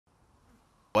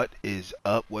What is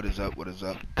up? What is up? What is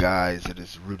up, guys? It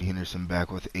is Rudy Henderson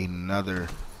back with another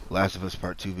Last of Us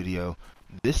Part 2 video.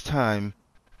 This time,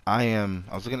 I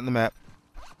was looking at the map.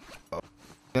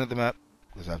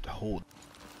 Because I have to hold.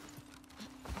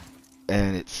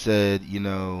 And it said, you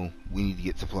know, we need to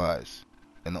get supplies.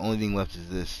 And the only thing left is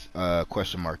this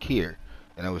question mark here.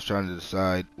 And I was trying to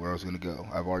decide where I was going to go.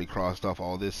 I've already crossed off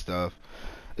all this stuff.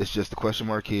 It's just the question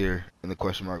mark here and the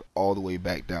question mark all the way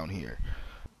back down here.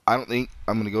 I don't think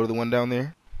I'm going to go to the one down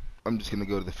there. I'm just going to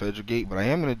go to the Fedra gate. But I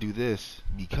am going to do this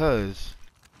because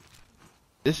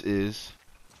this is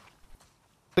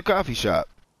the coffee shop.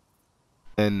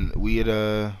 And we had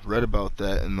read about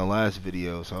that in the last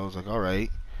video. So I was like,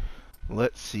 alright,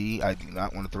 let's see. I do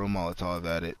not want to throw Molotov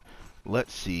at it.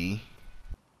 Let's see.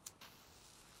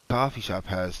 Coffee shop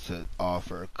has to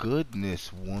offer.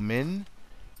 Goodness, woman.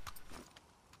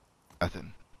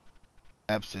 Nothing.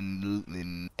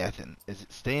 Absolutely nothing. Is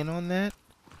it staying on that?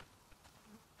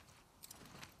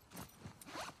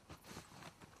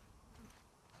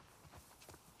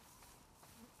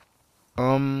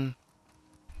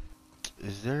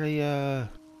 Is there a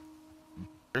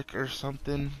brick or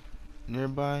something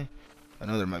nearby? I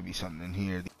know there might be something in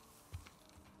here.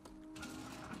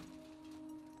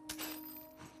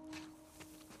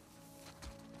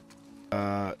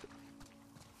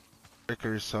 Brick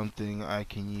or something I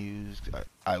can use.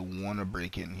 I want to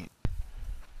break in here.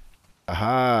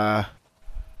 Aha!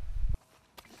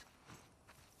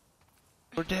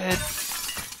 We're dead.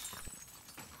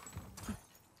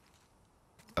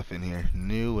 Up in here.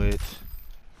 Knew it.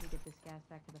 We get this gas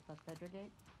back to the Fedra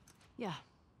gate? Yeah.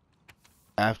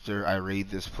 After I raid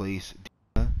this place,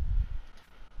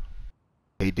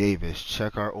 hey Davis,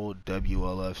 check our old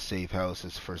WLF safe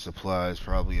houses for supplies.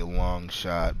 Probably a long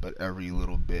shot, but every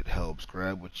little bit helps.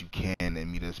 Grab what you can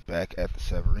and meet us back at the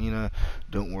Severina.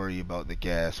 Don't worry about the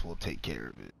gas, we'll take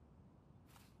care of it.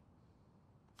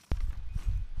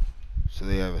 So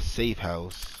they have a safe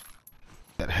house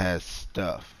that has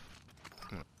stuff. I'm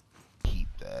gonna keep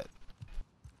that.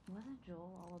 Wasn't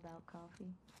Joel all about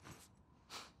coffee?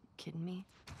 Kidding me?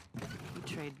 He'd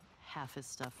trade half his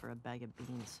stuff for a bag of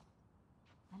beans.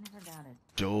 I never got it.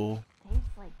 Joel.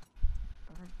 Tastes like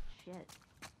burnt shit.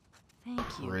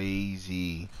 Thank you.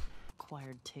 Crazy.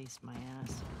 Acquired taste, my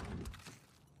ass.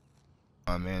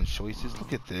 Oh man, choices.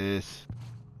 Look at this.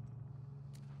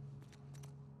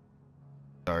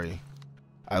 Sorry.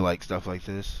 I like stuff like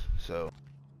this, so.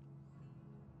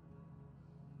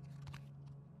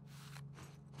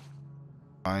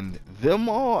 Find them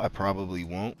all? I probably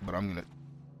won't, but I'm gonna.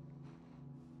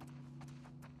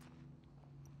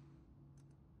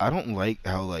 I don't like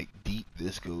how like deep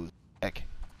this goes. Heck.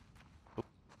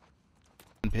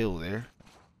 Pill there.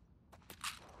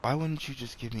 Why wouldn't you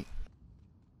just give me?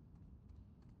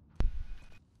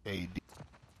 Hey,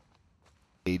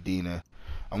 hey Dina.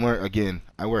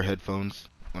 I wear headphones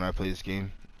when I play this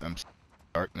game. I'm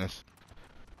darkness.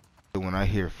 So when I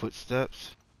hear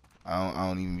footsteps, I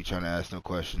don't even be trying to ask no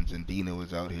questions. And Dina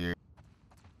was out here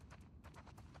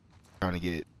trying to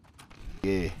get,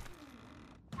 yeah.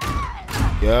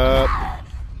 Yup.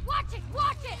 Watch it!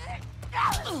 Watch it!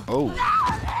 Oh.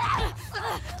 What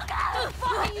the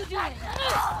fuck are you doing?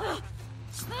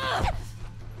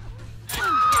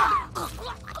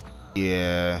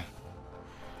 Yeah.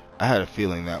 I had a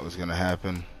feeling that was gonna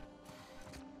happen.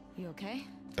 You okay?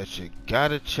 That you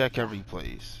gotta check every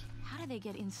place. How do they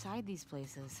get inside these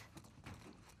places?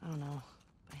 I don't know.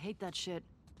 I hate that shit.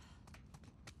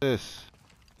 This.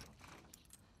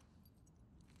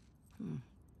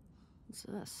 What's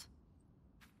this?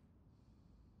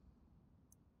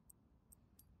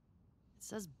 It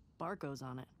says Barco's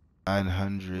on it.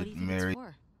 900 What do you think Mary. it's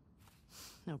for?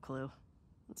 No clue.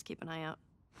 Let's keep an eye out.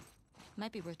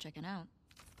 Might be worth checking out.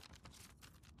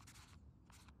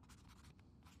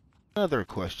 Another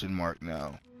question mark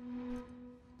now.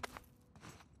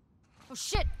 Oh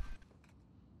shit!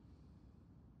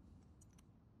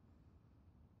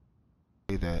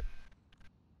 Say that.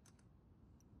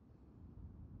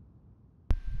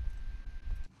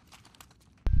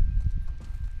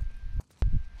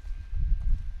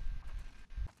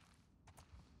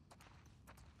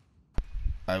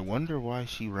 I wonder why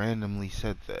she randomly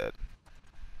said that.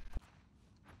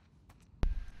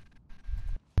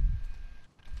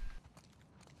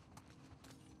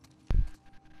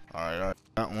 Alright,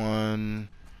 I got one.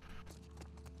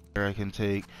 Here I can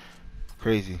take.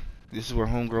 Crazy. This is where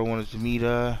homegirl wanted to meet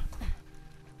her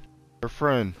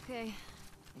friend. Okay. I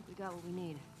think we got what we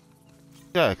need.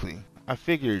 Exactly. I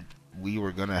figured we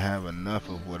were gonna have enough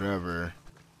of whatever.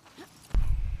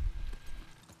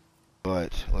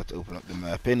 But let's open up the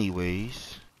map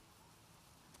anyways.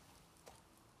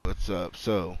 what's up.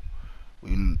 So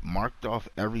we marked off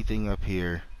everything up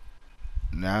here.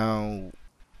 Now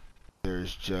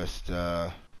there's just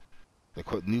the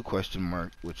new question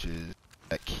mark, which is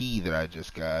that key that I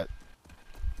just got.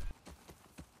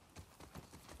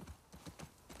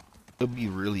 It would be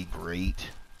really great.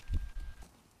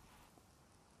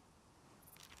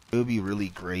 It would be really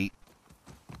great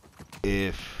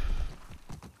if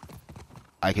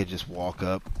I could just walk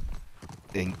up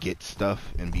and get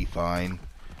stuff and be fine.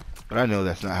 But I know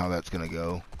that's not how that's gonna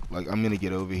go. Like, I'm gonna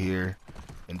get over here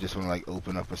and just wanna like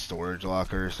open up a storage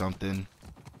locker or something.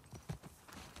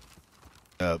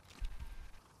 Yep.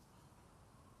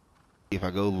 If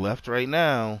I go left right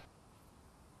now,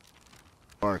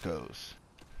 Barcos.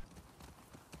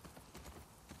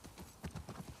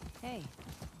 Hey,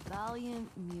 Valiant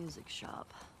Music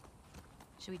Shop.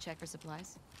 Should we check for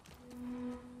supplies?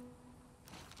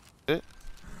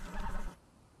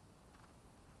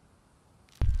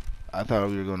 I thought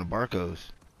we were going to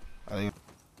Barcos. I think.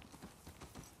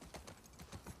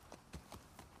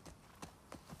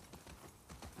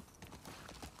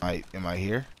 Am I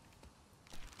here?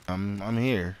 I'm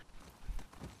here.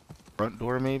 Front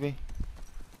door maybe?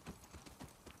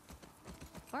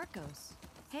 Barcos.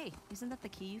 Hey, isn't that the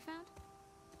key you found?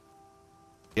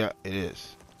 Yeah, it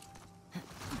is.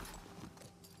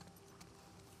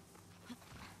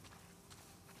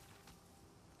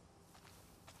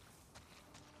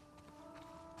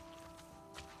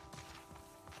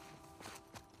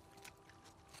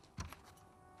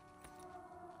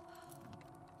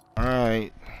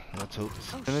 Alright, let's hope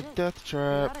this isn't a death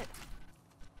trap. Got it.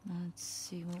 Let's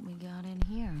see what we got in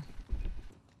here.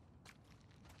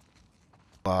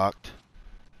 Locked.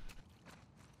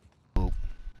 Hope.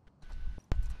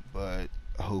 But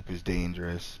hope is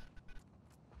dangerous.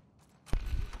 What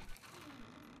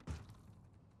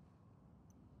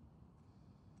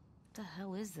the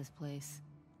hell is this place?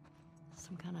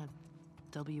 Some kind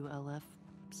of WLF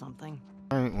something.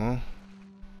 Alright, well.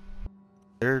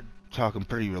 They're talking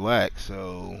pretty relaxed,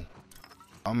 so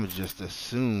I'm gonna just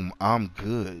assume I'm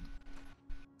good.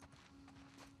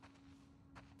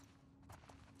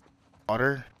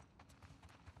 Water.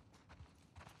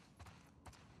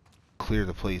 Clear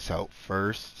the place out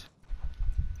first.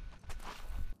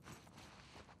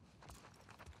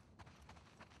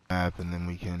 Map, and then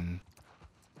we can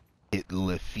hit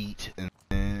Lafitte and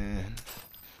then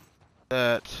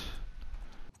that.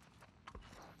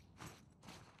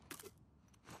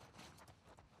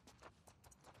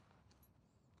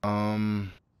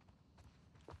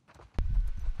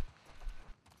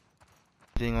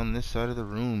 Thing on this side of the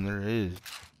room, there is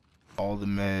all the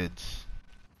meds.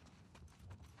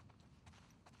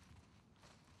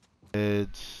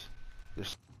 There's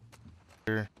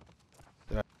here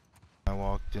that I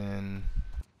walked in.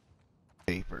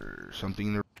 Paper,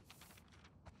 something to.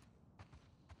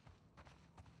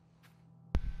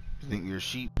 Think your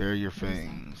sheep, bear your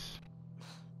fangs.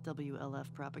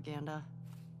 WLF propaganda.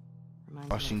 Reminds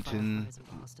Washington. Me of Fireflies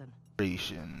in Boston.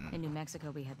 In New Mexico,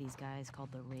 we had these guys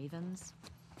called the Ravens.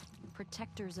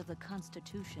 Protectors of the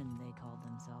Constitution, they called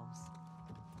themselves.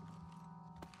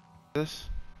 This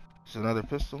is another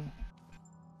pistol.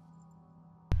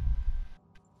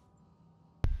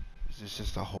 Is this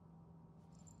just a whole?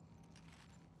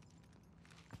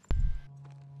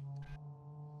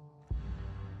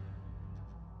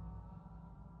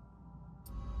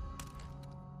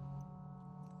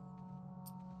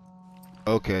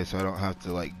 Okay, so I don't have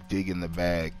to like dig in the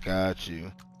bag. Got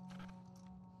you.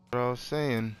 What I was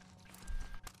saying.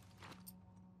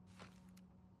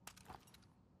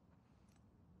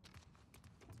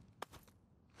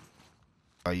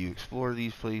 While you explore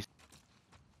these places,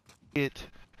 get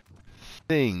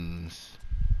things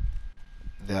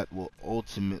that will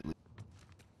ultimately.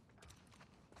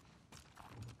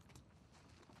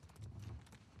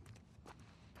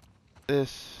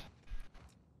 This.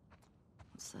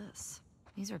 What's this?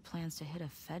 These are plans to hit a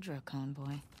Fedra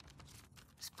convoy.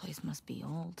 This place must be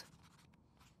old.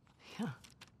 Yeah.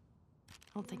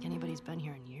 I don't think anybody's been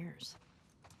here in years.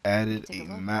 Added Take a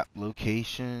a look. map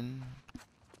location.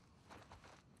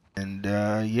 And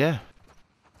yeah.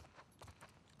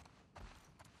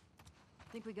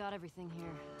 I think we got everything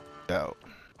here. Out.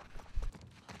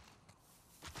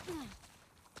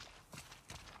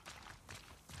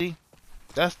 See?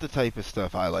 That's the type of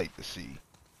stuff I like to see.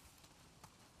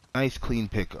 Nice clean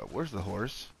pickup. Where's the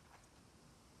horse?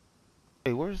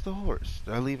 Hey, where's the horse?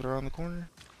 Did I leave it around the corner?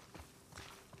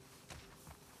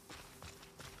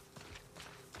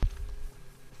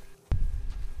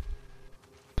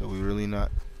 So we really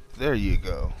not... There you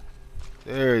go.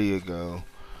 There you go.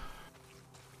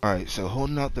 Alright, so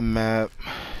holding out the map.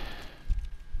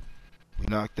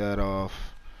 Knock that off.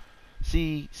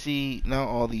 See, now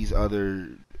all these other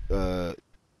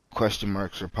question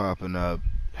marks are popping up.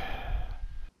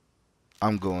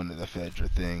 I'm going to the Fedra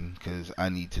thing because I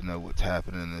need to know what's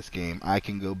happening in this game. I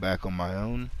can go back on my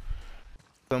own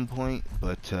at some point,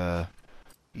 but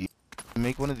you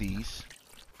make one of these.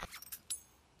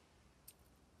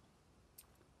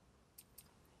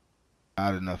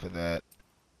 Not enough of that.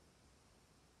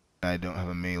 I don't have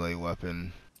a melee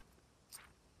weapon.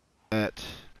 At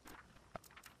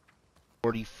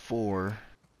 44.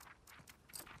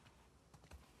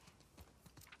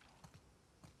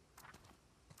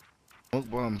 Smoke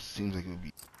bomb seems like it would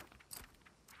be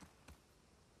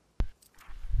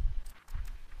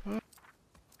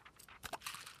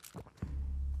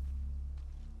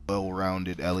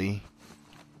well-rounded Ellie.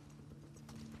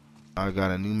 I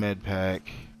got a new med pack.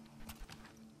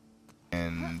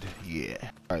 And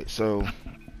yeah. Alright, so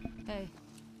Hey,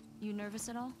 you nervous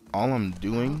at all? all I'm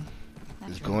doing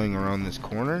is After going everything around we this found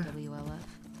out corner about the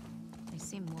WLF, they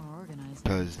seem more organized.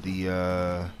 because the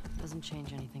Doesn't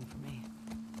change anything for me.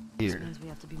 here. Just means we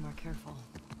have to be more careful.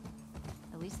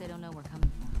 At least they don't know we're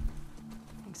coming for them.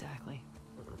 Exactly.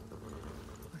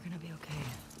 We're gonna be okay.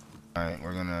 Alright,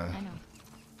 we're gonna I know.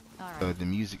 All go right. to the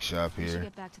music shop We should here.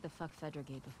 get back to the fuck Fedra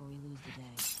gate before we lose the day.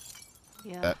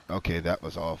 Yeah. Okay, that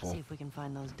was awful. See if we can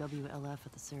find those WLF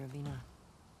at the Saravina.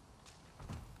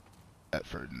 That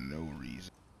for no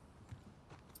reason.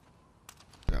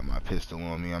 Got my pistol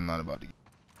on me. I'm not about to.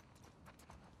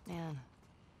 Man,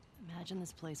 imagine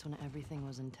this place when everything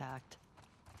was intact.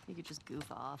 You could just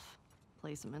goof off,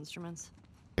 play some instruments.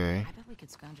 Okay. I bet we could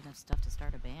scrounge enough stuff to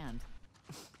start a band.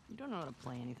 You don't know how to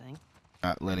play anything.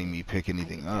 Not letting me pick I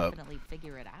anything could up. definitely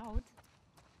figure it out.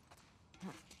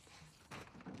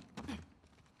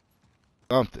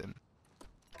 Something.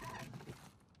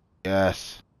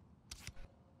 Yes.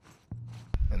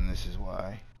 And this is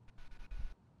why.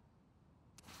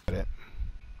 Got it.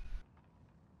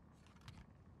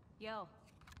 Yo.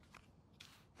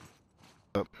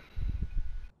 Up.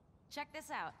 Check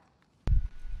this out.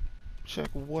 Check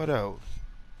what out?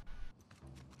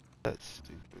 That's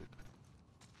stupid.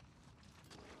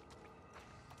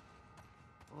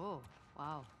 Oh,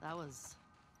 wow, that was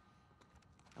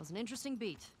an interesting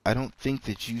beat. I don't think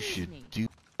that you Excuse should me. do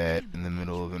that in the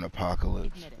middle of an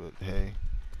apocalypse, Admit it. but hey,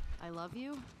 I love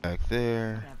you. back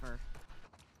there, Whatever.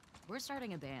 We're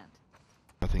starting a band.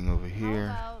 nothing over here.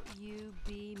 How about you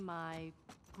be my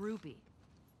groupie?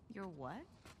 You're what?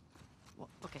 Well,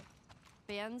 okay.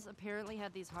 Bands apparently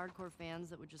had these hardcore fans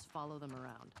that would just follow them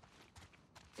around.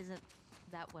 Isn't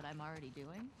that what I'm already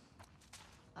doing?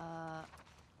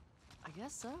 I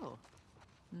guess so.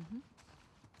 Mm-hmm.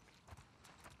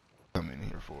 Come in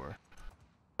here for.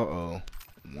 Uh-oh.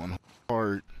 One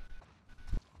heart.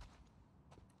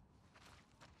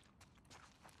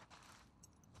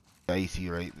 Dicey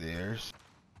right there.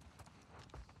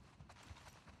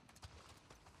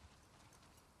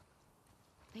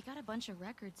 They got a bunch of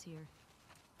records here.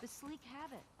 The Sleek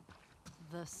Habit.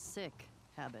 The sick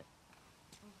habit.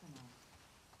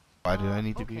 Why did I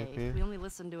need to okay. be up here? We only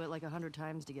listened to it like 100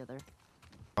 times together.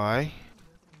 Why?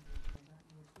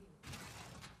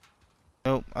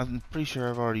 Nope, I'm pretty sure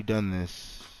I've already done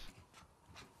this.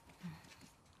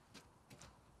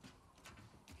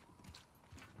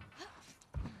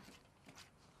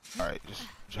 Alright, just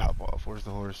hop off. Where's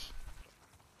the horse?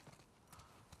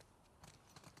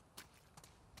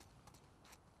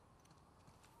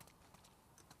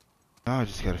 Now I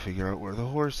just gotta figure out where the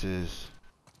horse is.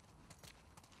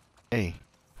 Hey.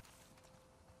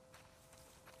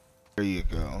 There you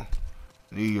go.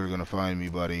 Knew you were gonna find me,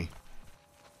 buddy.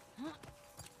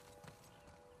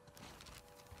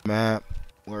 Map.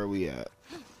 Where are we at?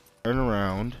 Turn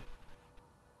around.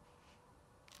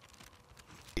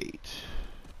 Gate.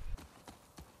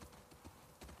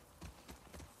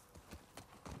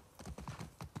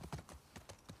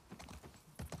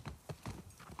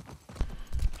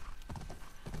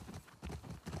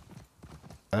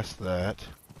 That's that.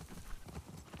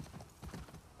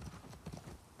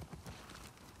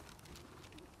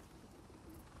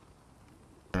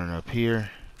 Turn up here.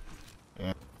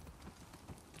 Yeah.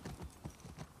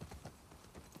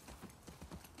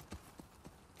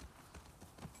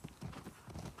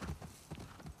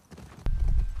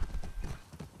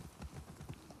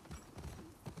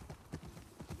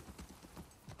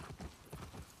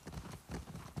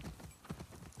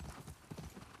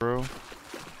 Bro.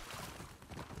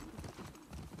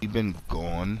 We've been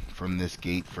gone from this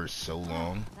gate for so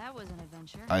long. That was an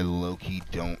adventure. I low-key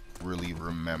don't really Found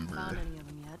remember. any of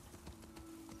them yet?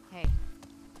 Hey,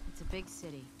 it's a big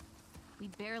city. We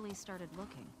barely started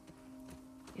looking.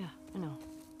 Yeah, I know.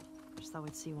 There's thought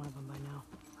we'd see one of them by now.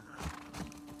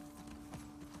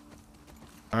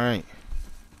 Alright.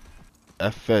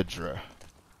 Fedra.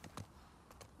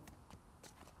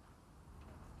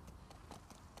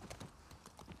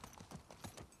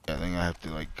 I think I have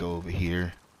to like go over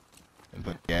here and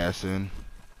put gas in.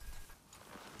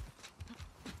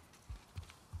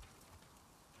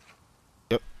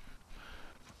 Yep.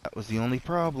 That was the only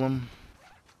problem.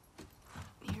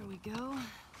 Here we go.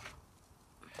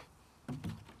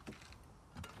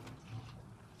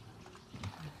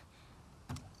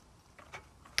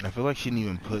 I feel like she didn't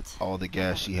even put all the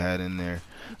gas she had in there.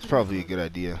 It's probably a good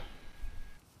idea.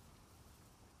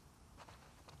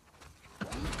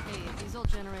 Hey, these old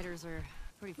generators are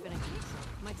pretty finicky, so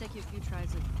it might take you a few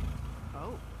tries of...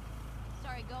 Oh.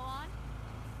 Sorry, go on.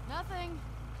 Nothing.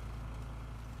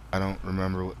 I don't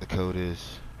remember what the code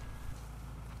is.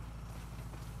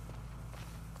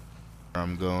 Where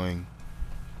I'm going.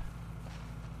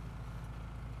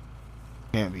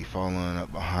 Can't be following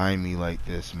up behind me like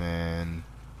this, man.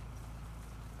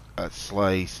 Got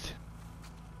sliced.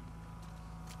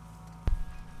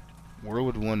 Where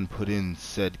would one put in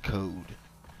said code?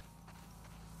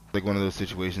 Like one of those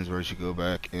situations where you should go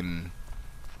back and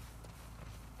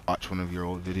watch one of your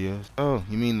old videos. Oh,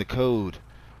 you mean the code.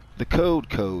 The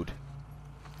code.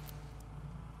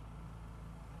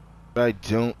 But I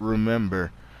don't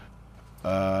remember.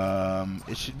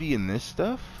 It should be in this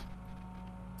stuff.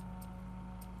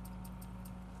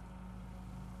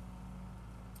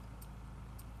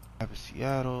 Map of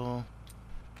Seattle.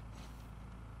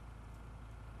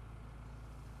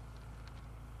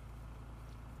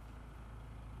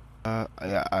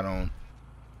 Yeah, I don't,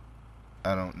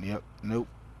 yep, nope.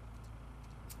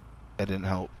 That didn't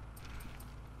help.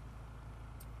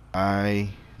 I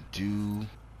do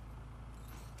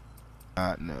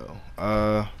not know.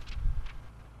 No.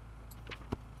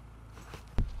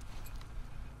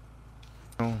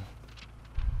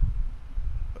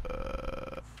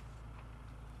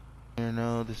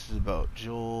 No, this is about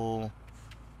Joel.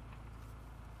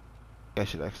 I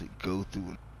should actually go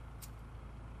through.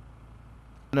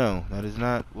 No, that is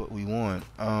not what we want.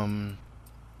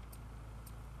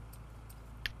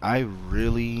 I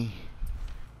really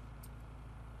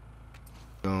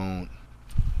don't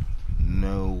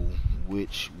know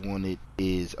which one it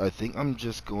is. I think I'm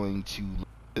just going to look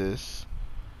at this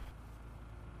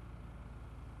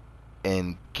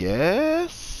and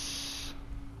guess.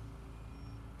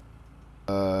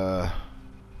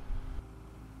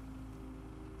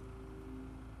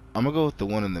 I'm gonna go with the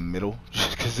one in the middle,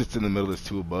 just because it's in the middle. There's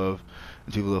two above.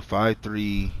 And two below.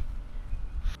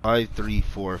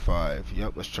 5345.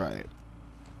 Yep, let's try it.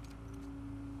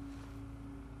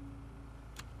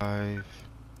 5.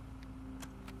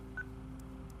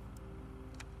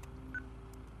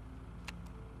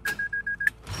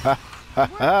 Ha ha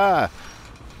ha!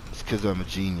 It's because I'm a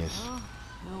genius. Oh,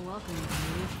 no welcome, I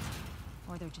believe.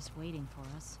 Or they're just waiting for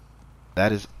us.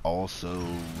 That is also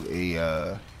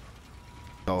a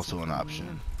also an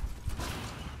option.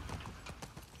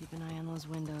 Keep an eye on those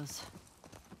windows.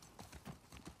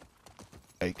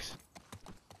 Yikes.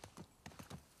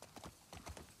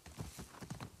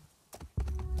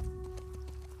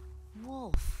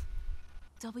 Wolf.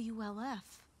 WLF.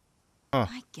 Huh.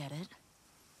 I get it.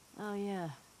 Oh yeah,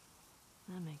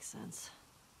 that makes sense.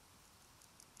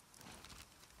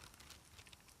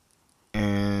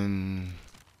 And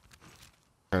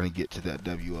trying to get to that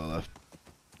WLF.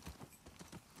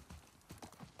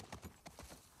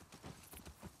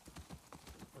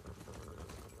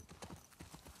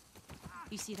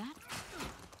 You see that?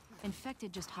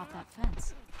 Infected just hopped that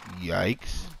fence.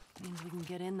 Yikes. Means we can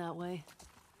get in that way.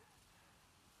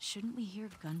 Shouldn't we hear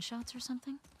gunshots or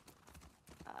something?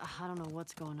 I don't know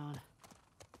what's going on.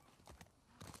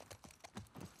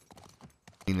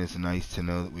 I mean, it's nice to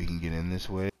know that we can get in this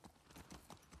way,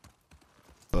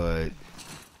 but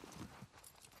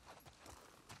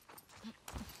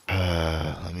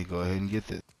let me go ahead and get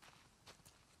this.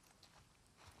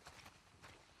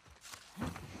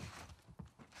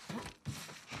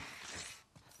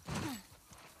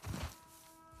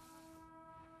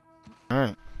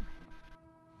 Alright.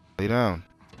 Lay down.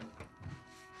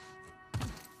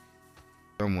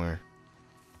 Somewhere.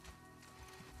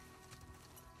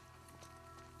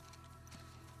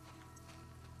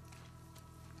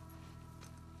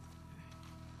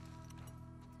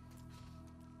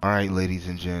 Alright, ladies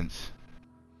and gents.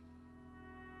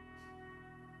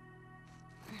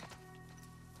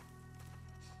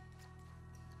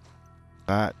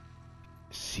 Not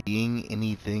seeing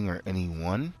anything or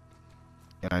anyone.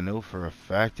 And I know for a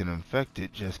fact an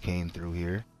infected just came through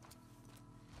here.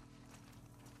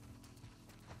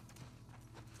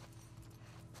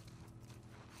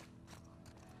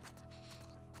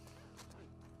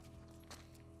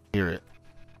 hear it.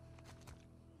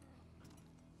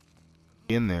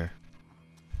 In there.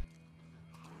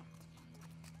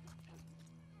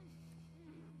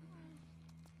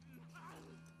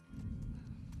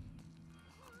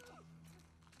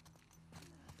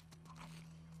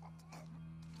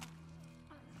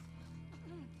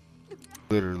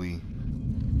 Literally.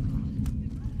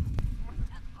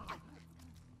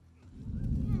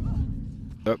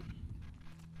 Yep.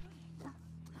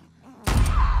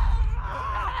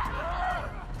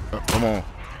 Oh, come on.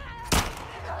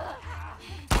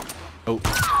 Oh.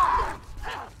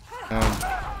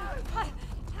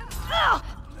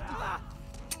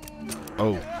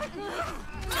 Oh.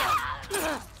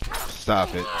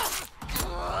 Stop it.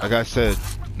 Like I said,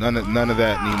 none of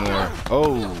that anymore.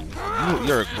 Oh,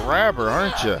 you're a grabber,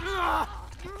 aren't you?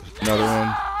 Another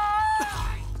one.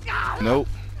 Nope.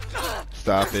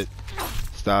 Stop it.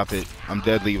 Stop it. I'm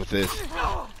deadly with this.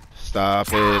 Stop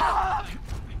it.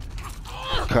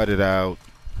 Cut it out.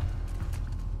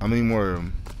 How many more of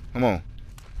them? Come on.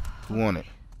 Who want it?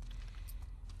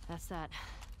 That's that.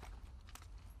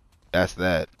 That's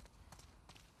that.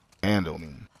 Handle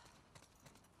me.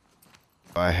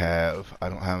 I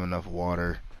don't have enough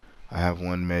water. I have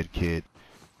one med kit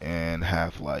and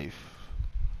half-life.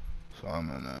 So I'm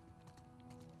gonna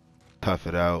tough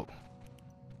it out.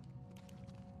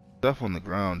 Stuff on the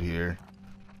ground here.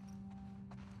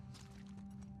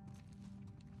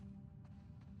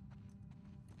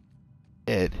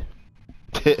 Ed.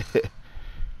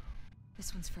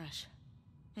 This one's fresh.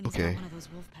 And he's Okay. got one of those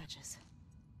wolf patches.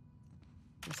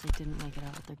 Guess they didn't make it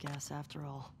out with their gas after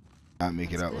all. Not make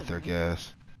it That's out good, with their right?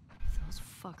 gas. Those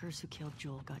fuckers who killed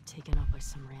Joel got taken out by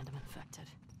some random infected.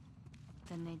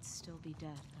 Then they'd still be dead,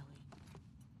 Ellie.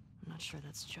 I'm not sure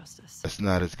that's justice. That's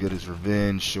not as good as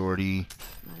revenge, shorty.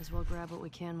 Might as well grab what we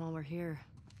can while we're here.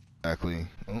 Exactly.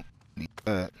 Oh, need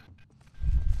that.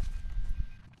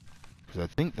 Because I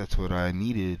think that's what I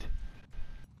needed.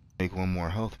 Make one more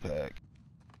health pack.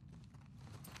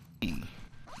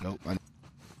 Nope.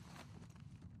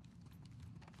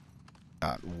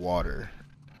 Not water.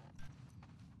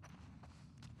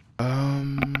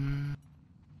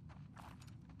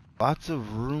 Lots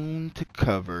of room to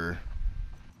cover.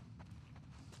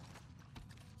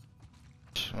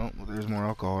 Oh, well, there's more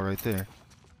alcohol right there.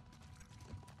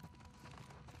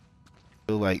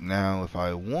 Feel like now, if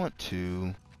I want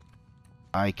to,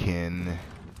 I can.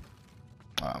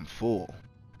 I'm full.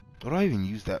 What do I even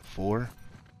use that for?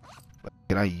 Like,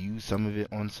 can I use some of it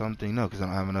on something? No, because I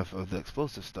don't have enough of the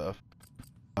explosive stuff.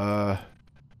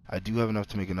 I do have enough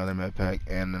to make another med pack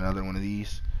and another one of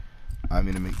these. I'm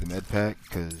gonna make the med pack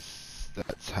because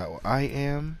that's how I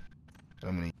am.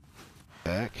 I'm gonna use it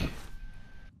back.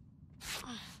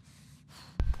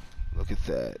 Look at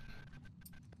that.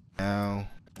 Now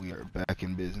we are back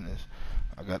in business.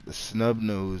 I got the snub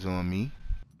nose on me.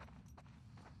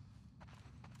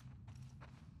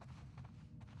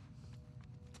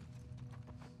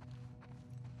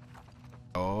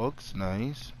 Dogs,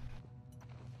 nice.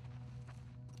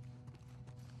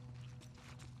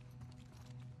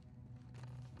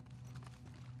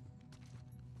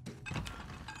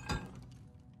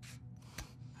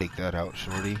 Take that out,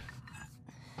 shorty.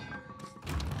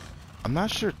 I'm not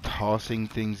sure tossing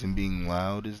things and being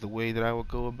loud is the way that I would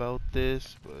go about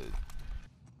this, but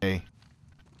hey,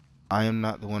 I am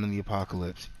not the one in the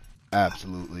apocalypse.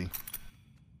 Absolutely.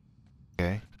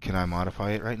 Okay, can I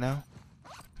modify it right now?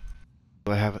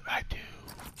 Do I have it? I do.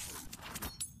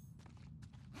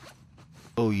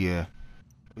 Oh yeah,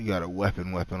 we got a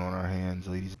weapon on our hands,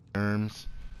 ladies and germs.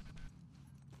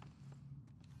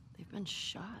 They've been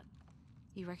shot.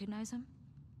 You recognize him?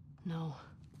 No.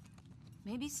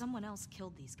 Maybe someone else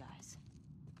killed these guys.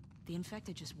 The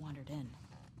infected just wandered in.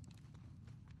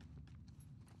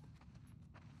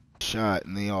 Shot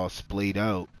and they all splayed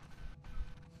out.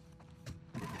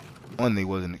 One, they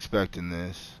wasn't expecting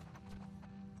this.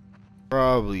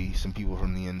 Probably some people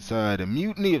from the inside. A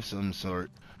mutiny of some sort.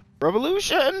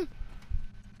 Revolution!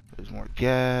 There's more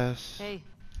gas. Hey,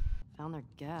 found their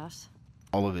gas.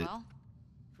 All of it. Well,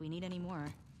 if we need any more.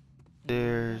 maybe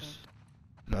There's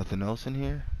nothing else in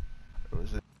here? Or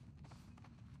was it?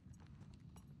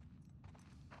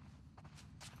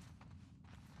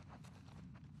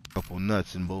 Couple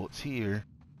nuts and bolts here.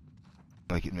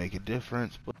 Like it make a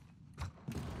difference, but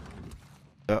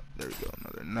oh, there we go,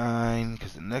 another 9.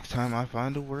 Because the next time I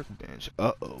find a workbench,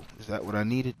 uh-oh, is that what I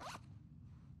needed?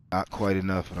 Not quite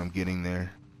enough, but I'm getting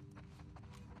there.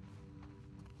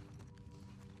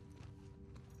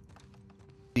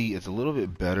 See, it's a little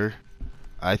bit better,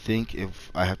 I think,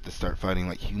 if I have to start fighting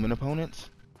like human opponents.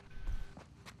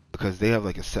 because they have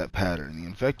like a set pattern. The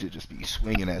infected just be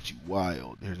swinging at you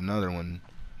wild. Here's another one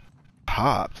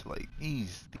popped. Like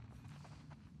these I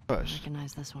don't crushed.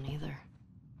 recognize this one either.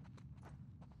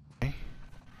 Okay.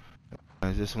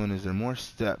 This one, is there more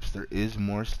steps? There is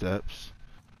more steps.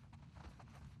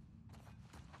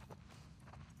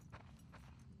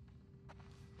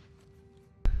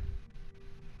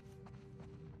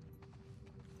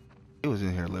 He was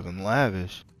in here living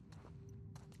lavish.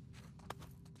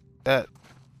 That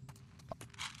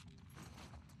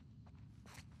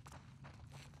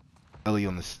Ellie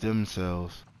on the stem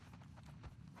cells.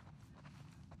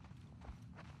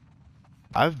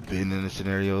 I've been in a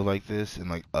scenario like this in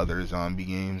like other zombie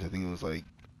games. I think it was like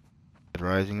Dead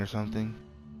Rising or something.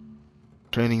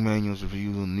 Training manuals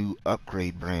reveal new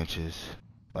upgrade branches.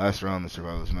 Last round in the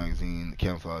Survivors magazine, the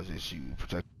camouflage issue.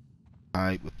 Protect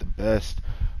hide with the best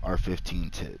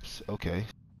R15 tips. Okay.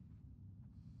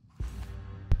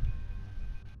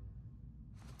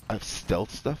 I have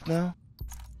stealth stuff now?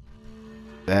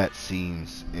 That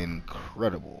seems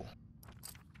incredible.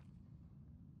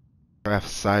 Craft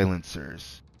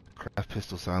silencers. Craft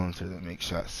pistol silencer that makes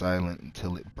shots silent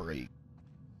until it breaks.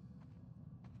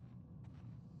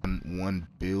 1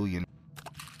 billion.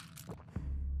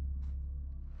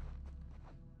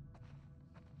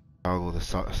 Toggle the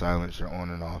silencer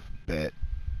on and off. Bet.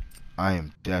 I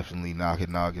am definitely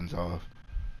knocking noggins off.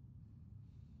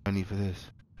 What do I need for this?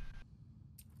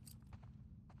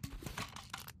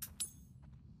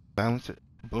 Silencer.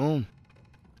 Boom.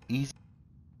 Easy.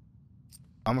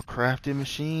 I'm a crafting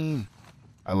machine.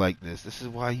 I like this. This is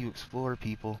why you explore,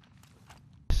 people.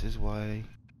 This is why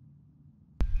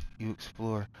you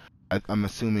explore. I'm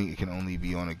assuming it can only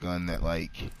be on a gun that,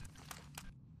 like...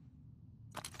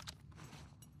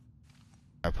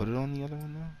 I put it on the other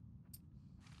one now?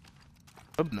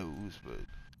 Sub knows, but it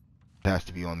has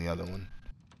to be on the other one.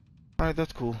 Alright,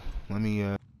 that's cool. Let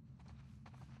me,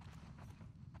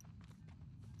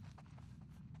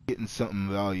 getting something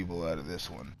valuable out of this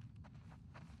one.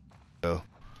 So...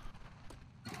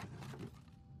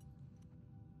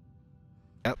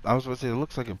 Yep, I was about to say, it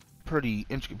looks like a pretty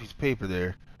intricate piece of paper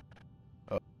there.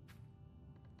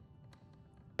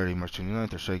 30 March 29th,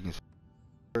 they're shaking.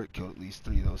 Killed at least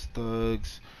 3 of those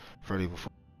thugs. Friday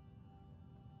before.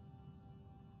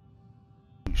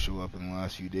 Show up in the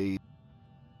last few days.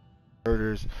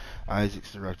 Murders.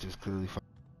 Isaac's directives clearly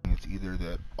finding it's either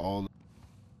that all.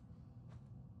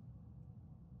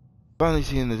 Finally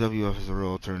seeing the WF as a real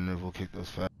alternative will kick those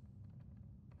facts.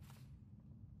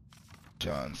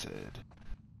 John said.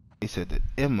 He said that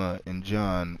Emma and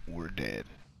John were dead.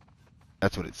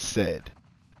 That's what it said.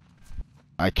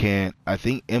 I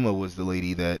think Emma was the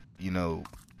lady that, you know,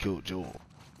 killed Joel.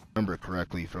 Remember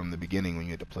correctly from the beginning when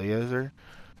you had to play as her?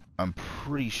 I'm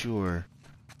pretty sure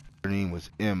her name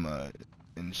was Emma,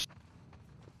 and she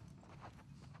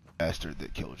bastard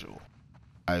that killed Joel.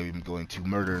 I am going to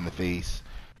murder in the face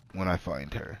when I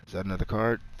find her. Is that another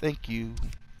card? Thank you.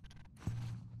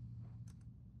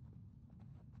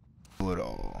 Do it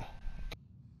all.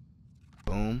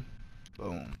 Boom.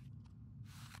 Boom.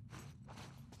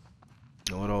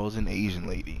 Know it all is an Asian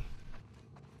lady.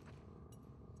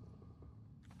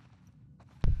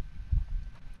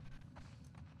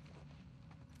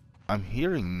 I'm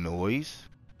hearing noise.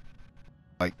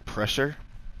 Like pressure.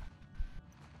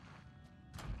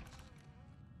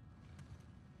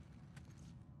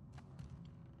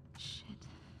 Shit.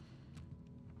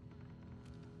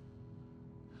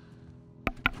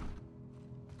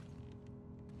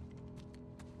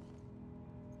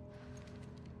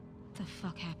 What the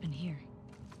fuck happened here?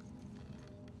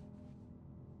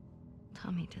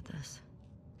 Tommy did this.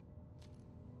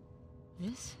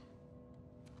 This?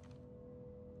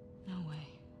 No way.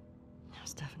 It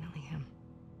was definitely him.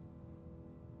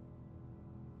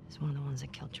 He's one of the ones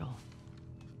that killed Joel.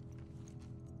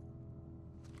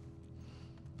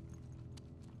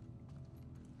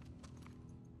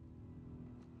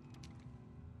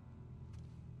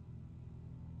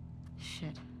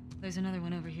 Shit. There's another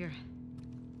one over here.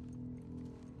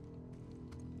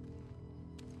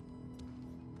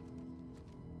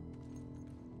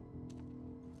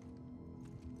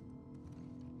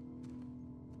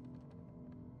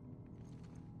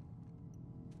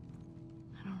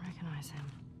 I don't recognize him.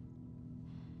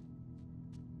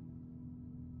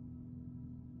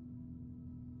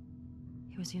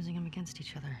 He was using them against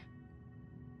each other.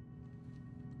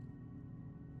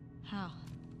 How?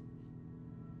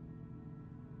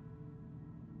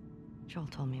 Joel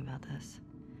told me about this.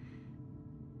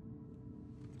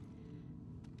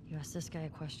 You ask this guy a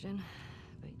question,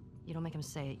 but you don't make him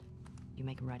say it, you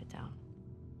make him write it down.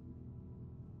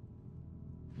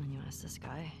 And then you ask this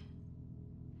guy,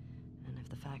 And if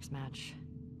the facts match,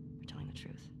 we're telling the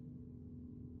truth.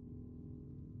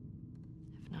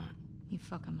 If not, You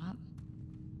fuck him up.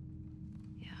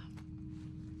 yeah.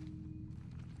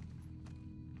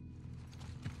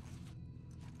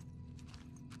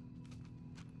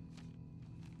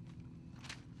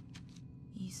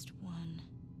 East 1.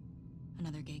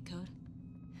 Another gate code?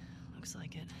 Looks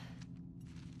like it.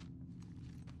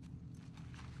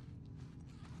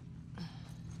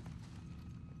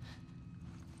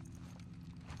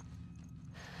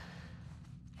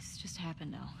 This just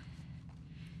happened now.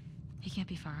 He can't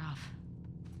be far off.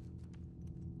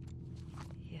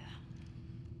 Yeah.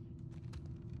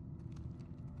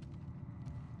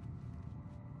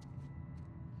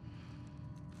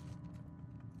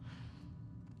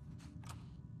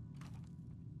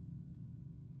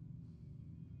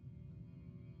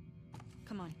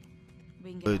 Come on.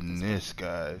 We can get out this way. Goodness,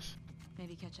 guys.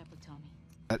 Maybe catch up with Tommy.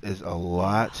 That is a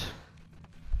lot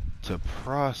to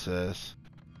process.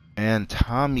 And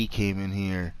Tommy came in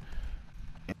here.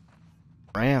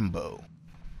 Rambo.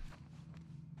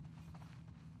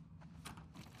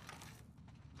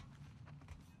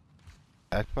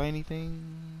 Attacked by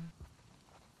anything?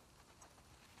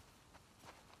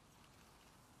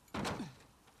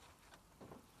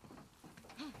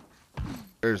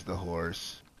 There's the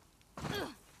horse.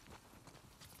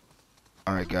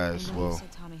 Alright, guys, I know you well,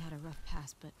 said Tommy had a rough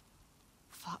past, but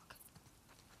fuck.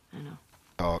 I know.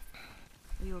 talk.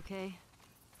 Are you okay?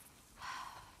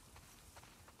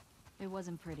 It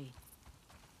wasn't pretty.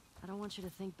 I don't want you to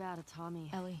think bad of Tommy.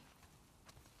 Ellie,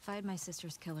 if I had my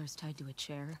sister's killers tied to a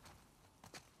chair,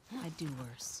 I'd do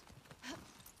worse.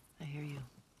 I hear you.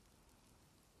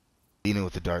 Dealing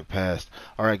with the dark past.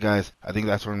 Alright, guys, I think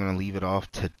that's where I'm going to leave it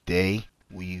off today.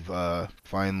 We've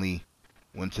finally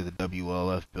went to the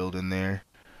WLF building there.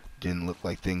 Didn't look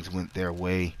like things went their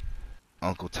way.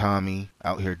 Uncle Tommy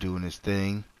out here doing his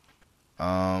thing.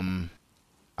 I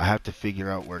have to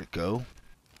figure out where to go.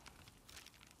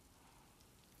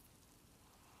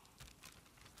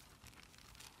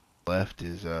 Left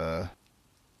is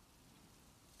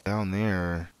down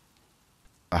there,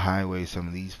 a highway, some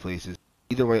of these places.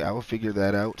 Either way, I will figure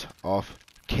that out off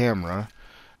camera.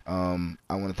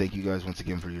 I want to thank you guys once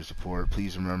again for your support.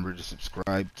 Please remember to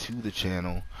subscribe to the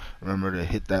channel. Remember to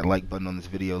hit that like button on this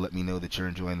video. Let me know that you're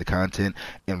enjoying the content,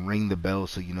 and ring the bell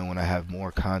so you know when I have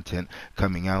more content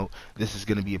coming out. This is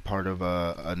going to be a part of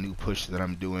a new push that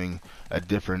I'm doing, a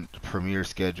different premiere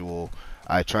schedule.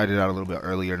 I tried it out a little bit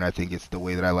earlier, and I think it's the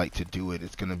way that I like to do it.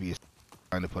 It's going to be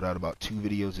trying to put out about 2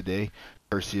 videos a day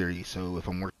per series. So if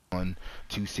I'm working on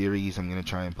 2 series, I'm going to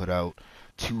try and put out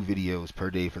 2 videos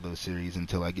per day for those series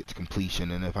until I get to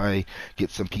completion. And if I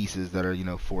get some pieces that are, you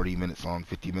know, 40 minutes long,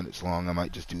 50 minutes long, I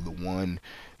might just do the one.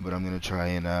 But I'm going to try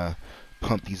and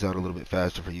pump these out a little bit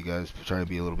faster for you guys, try and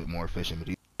be a little bit more efficient. But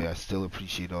either way, I still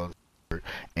appreciate all the support.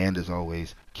 And as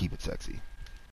always, keep it sexy.